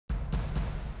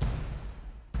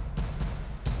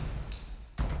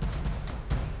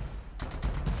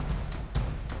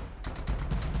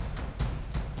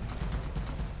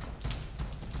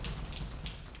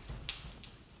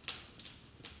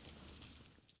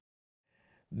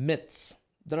Myths.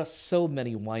 There are so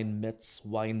many wine myths,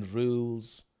 wine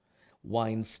rules,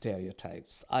 wine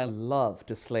stereotypes. I love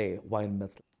to slay wine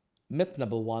myths. Myth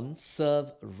number one: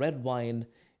 serve red wine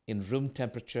in room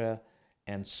temperature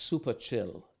and super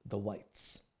chill the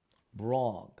whites.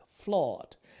 Wrong,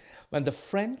 flawed. When the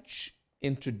French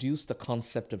introduced the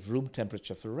concept of room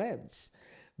temperature for reds,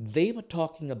 they were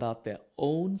talking about their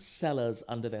own cellars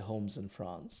under their homes in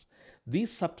France.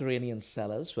 These subterranean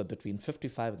cellars were between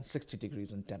 55 and 60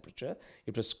 degrees in temperature.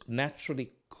 It was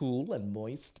naturally cool and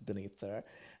moist beneath there,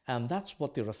 and that's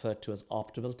what they referred to as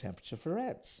optimal temperature for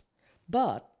reds.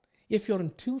 But if you're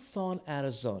in Tucson,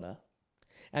 Arizona,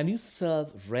 and you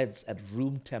serve reds at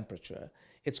room temperature,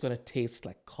 it's going to taste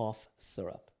like cough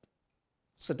syrup.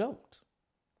 So don't.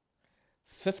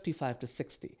 55 to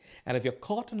 60. And if you're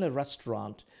caught in a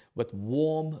restaurant with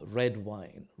warm red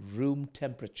wine, room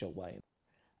temperature wine,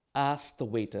 ask the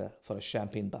waiter for a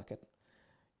champagne bucket.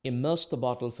 Immerse the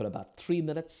bottle for about 3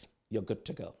 minutes, you're good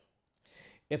to go.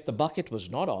 If the bucket was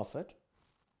not offered,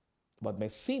 what may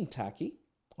seem tacky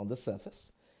on the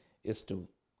surface is to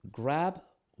grab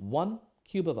 1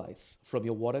 cube of ice from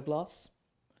your water glass,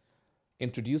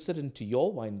 introduce it into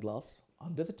your wine glass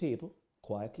under the table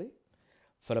quietly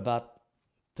for about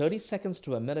 30 seconds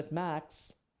to a minute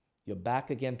max. You're back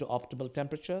again to optimal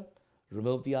temperature.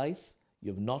 Remove the ice.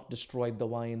 You've not destroyed the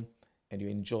wine, and you're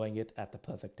enjoying it at the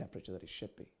perfect temperature that it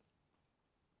should be.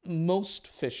 Most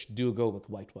fish do go with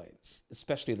white wines,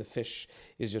 especially the fish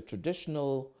is your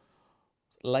traditional,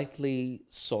 lightly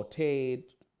sauteed,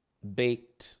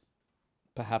 baked,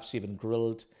 perhaps even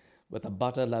grilled with a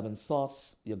butter lemon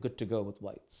sauce. You're good to go with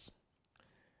whites.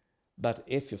 But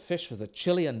if your fish was a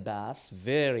Chilean bass,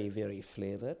 very, very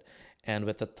flavored, and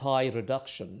with a Thai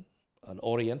reduction, an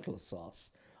oriental sauce,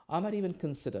 I might even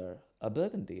consider a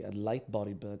burgundy, a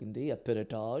light-bodied burgundy, a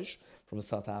pinotage from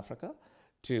South Africa,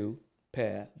 to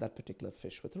pair that particular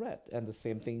fish with red. And the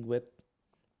same thing with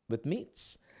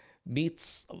meats.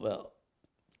 Meats, well,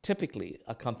 typically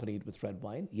accompanied with red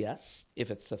wine. Yes, if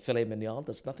it's a filet mignon,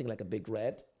 there's nothing like a big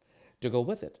red to go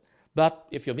with it. But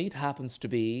if your meat happens to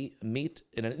be meat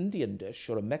in an Indian dish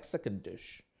or a Mexican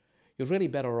dish, you're really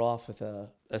better off with a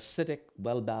acidic,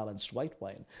 well-balanced white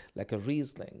wine, like a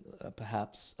Riesling,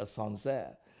 perhaps a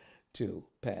Sancerre, to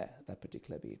pair that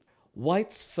particular meat.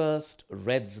 Whites first,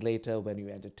 reds later when you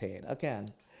entertain.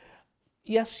 Again,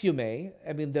 yes, you may.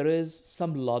 I mean, there is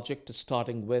some logic to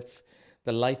starting with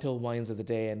the lighter wines of the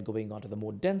day and going on to the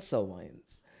more denser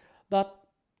wines. But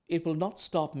it will not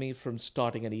stop me from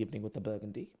starting an evening with a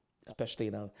burgundy, especially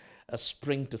in a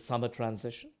spring to summer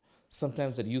transition.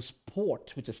 Sometimes I'd use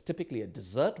port, which is typically a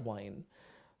dessert wine,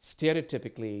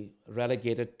 stereotypically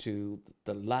relegated to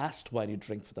the last wine you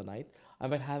drink for the night. I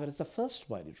might have it as the first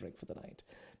wine you drink for the night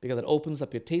because it opens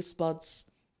up your taste buds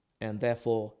and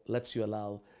therefore lets you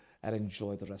allow and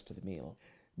enjoy the rest of the meal.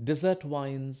 Dessert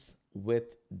wines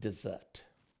with dessert.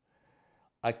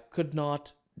 I could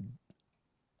not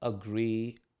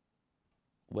agree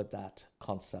with that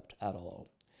concept at all.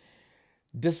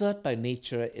 Dessert by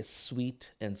nature is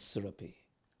sweet and syrupy.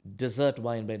 Dessert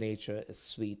wine by nature is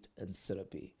sweet and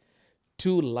syrupy.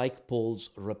 Two like poles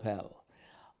repel.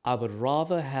 I would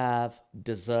rather have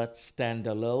dessert stand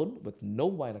alone with no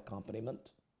wine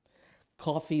accompaniment.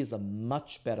 Coffee is a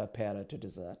much better pairer to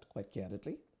dessert, quite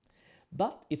candidly.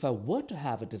 But if I were to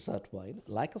have a dessert wine,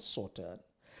 like a Sauterne,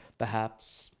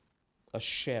 perhaps a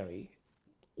sherry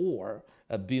or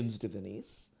a Bumes de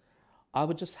Venise, I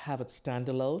would just have it stand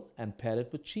alone and pair it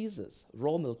with cheeses,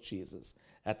 raw milk cheeses,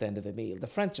 at the end of the meal. The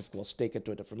French, of course, take it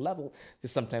to a different level. They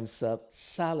sometimes serve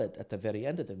salad at the very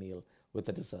end of the meal with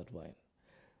the dessert wine.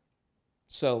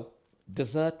 So,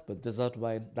 dessert with dessert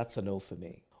wine, that's a no for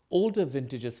me. Older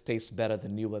vintages taste better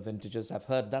than newer vintages. I've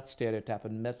heard that stereotype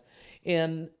and myth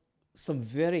in some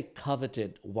very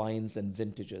coveted wines and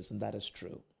vintages, and that is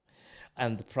true.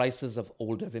 And the prices of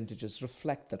older vintages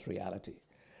reflect that reality.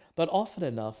 But often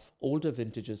enough, older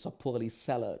vintages are poorly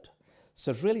cellared.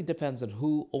 So it really depends on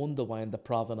who owned the wine, the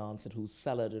provenance, and who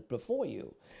cellared it before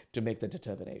you to make the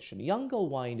determination. Younger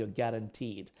wine, you're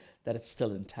guaranteed that it's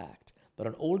still intact. But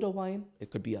an older wine,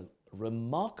 it could be a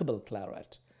remarkable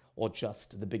claret or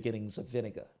just the beginnings of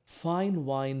vinegar. Fine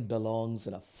wine belongs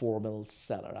in a formal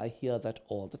cellar. I hear that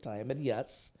all the time. And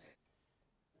yes,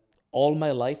 all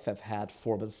my life I've had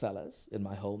formal cellars in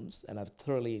my homes, and I've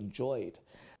thoroughly enjoyed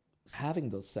having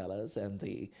those cellars and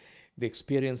the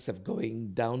experience of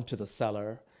going down to the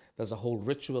cellar. There's a whole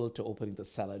ritual to opening the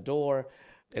cellar door,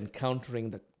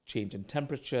 encountering the change in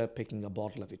temperature, picking a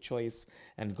bottle of your choice,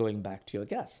 and going back to your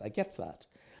guests. I get that.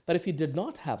 But if you did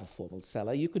not have a formal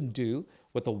cellar, you can do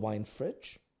with a wine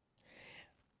fridge.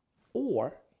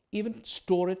 Or Even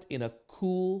store it in a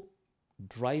cool,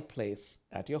 dry place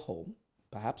at your home,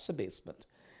 perhaps a basement,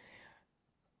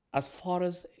 as far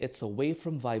as it's away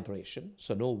from vibration,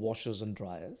 so no washers and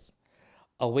dryers,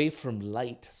 away from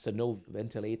light, so no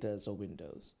ventilators or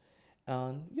windows,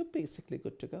 and you're basically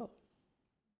good to go.